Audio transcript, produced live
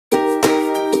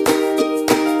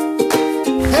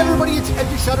everybody, it's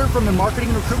Ed Shutter from the Marketing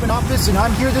and Recruitment Office, and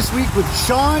I'm here this week with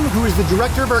Sean, who is the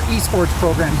director of our esports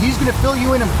program. He's going to fill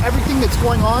you in on everything that's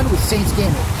going on with Saints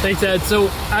Gaming. Thanks, Ed. So,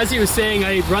 as he was saying,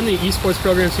 I run the esports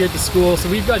programs here at the school. So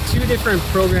we've got two different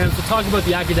programs. We'll talk about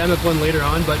the academic one later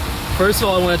on, but first of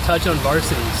all, I want to touch on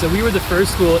varsity. So we were the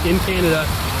first school in Canada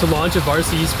to launch a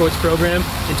varsity esports program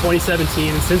in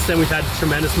 2017, and since then we've had a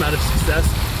tremendous amount of success.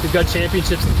 We've got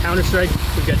championships in Counter-Strike,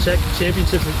 we've got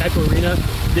championships in Echo Arena.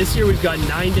 This year we've got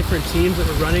 9 different teams that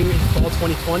we're running in fall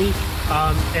 2020,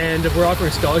 and we're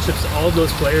offering scholarships to all of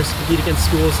those players to compete against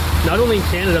schools, not only in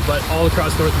Canada, but all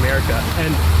across North America.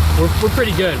 And we're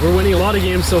pretty good. We're winning a lot of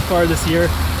games so far this year.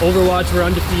 Overwatch, we're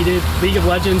undefeated. League of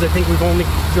Legends, I think we've only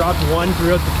dropped 1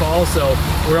 throughout the fall, so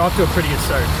we're off to a pretty good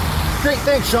start. Great,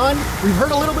 thanks, Sean. We've heard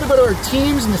a little bit about our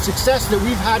teams and the success that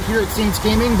we've had here at Saints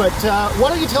Gaming, but why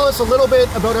don't you tell us a little bit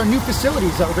about our new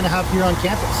facilities that we're going to have here on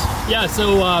campus? Yeah,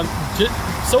 so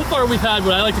far we've had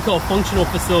what I like to call functional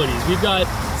facilities. We've got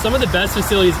some of the best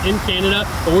facilities in Canada,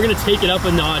 but we're going to take it up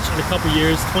a notch in a couple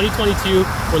years. 2022,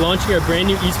 we're launching our brand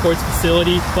new esports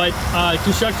facility, but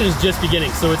construction is just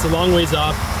beginning, so it's a long ways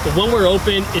off. But when we're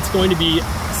open, it's going to be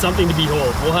something to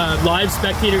behold. We'll have live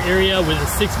spectator area with a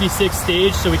 6v6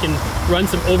 stage, so we can run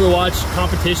some Overwatch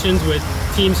competitions with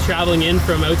teams traveling in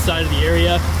from outside of the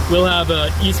area. We'll have an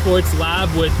esports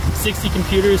lab with 60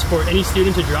 computers for any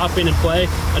student to drop in and play.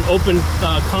 An open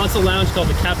console lounge called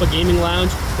the Kappa Gaming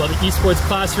Lounge. We'll have an esports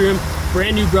classroom,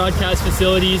 brand new broadcast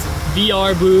facilities,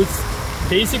 VR booths.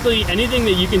 Basically anything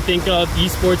that you can think of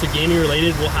esports or gaming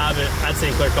related, we'll have it at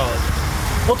St. Clair College.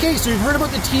 Okay, so you've heard about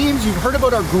the teams, you've heard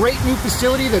about our great new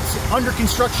facility that's under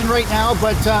construction right now,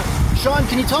 but Sean,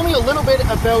 can you tell me a little bit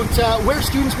about where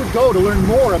students would go to learn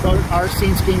more about our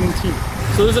Saints Gaming team?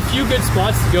 So there's a few good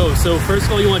spots to go. So first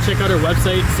of all, you want to check out our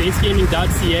website,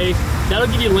 saintsgaming.ca. That'll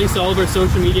give you links to all of our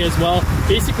social media as well.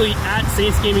 Basically at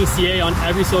Saints Gaming CA on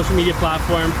every social media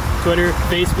platform, Twitter,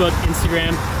 Facebook,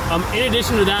 Instagram. In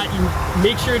addition to that, you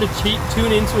make sure to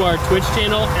tune into our Twitch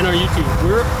channel and our YouTube.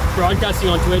 We're broadcasting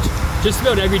on Twitch just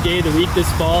about every day of the week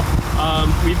this fall.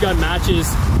 We've got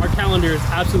matches. Our calendar is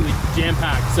absolutely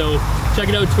jam-packed. So check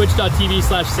it out,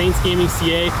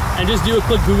 twitch.tv/SaintsGamingCA, and just do a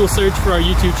quick Google search for our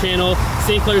YouTube channel,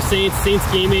 St. Clair Saints, Saints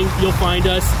Gaming. You'll find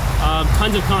us.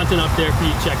 Tons of content up there for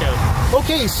you to check out.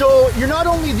 Okay, so you're not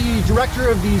only the director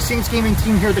of the Saints Gaming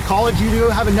team here at the college, you do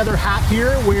have another hat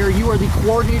here where you are the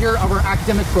coordinator of our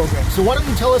academic program. So why don't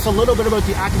you tell us a little bit about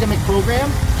the academic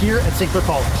program here at St. Clair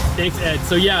College? Thanks, Ed.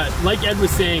 So yeah, like Ed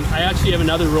was saying, I actually have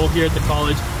another role here at the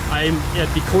college. I'm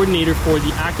the coordinator for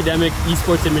the academic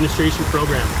esports administration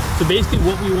program. So basically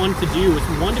what we wanted to do was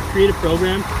we wanted to create a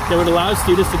program that would allow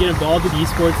students to get involved with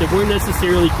esports that weren't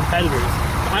necessarily competitors.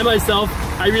 I myself,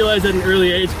 I realized at an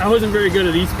early age, I wasn't very good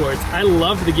at esports. I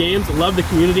loved the games, loved the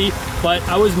community, but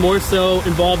I was more so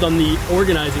involved on the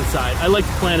organizing side. I like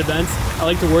to plan events, I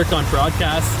like to work on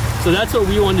broadcasts. So that's what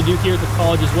we wanted to do here at the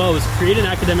college as well, is create an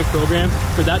academic program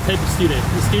for that type of student.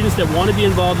 The students that want to be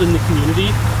involved in the community,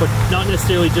 but not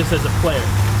necessarily just as a player.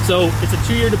 So it's a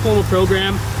 2-year diploma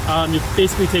program. You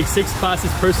basically take 6 classes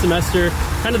per semester.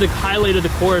 Kind of the highlight of the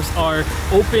course are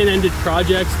open-ended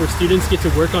projects where students get to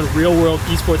work on real-world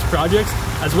esports projects,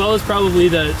 as well as probably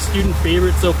the student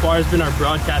favorite so far has been our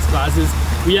broadcast classes.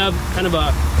 We have kind of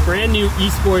a brand new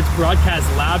esports broadcast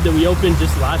lab that we opened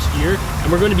just last year,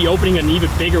 and we're going to be opening an even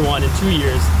bigger one in 2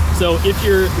 years. So if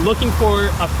you're looking for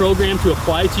a program to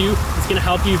apply to, it's going to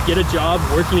help you get a job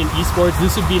working in esports,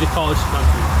 this would be the college to come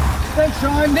to. Thanks,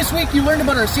 Sean. This week you learned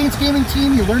about our Saints Gaming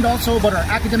team. You learned also about our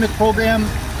academic program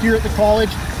here at the college.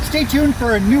 Stay tuned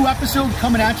for a new episode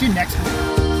coming at you next week.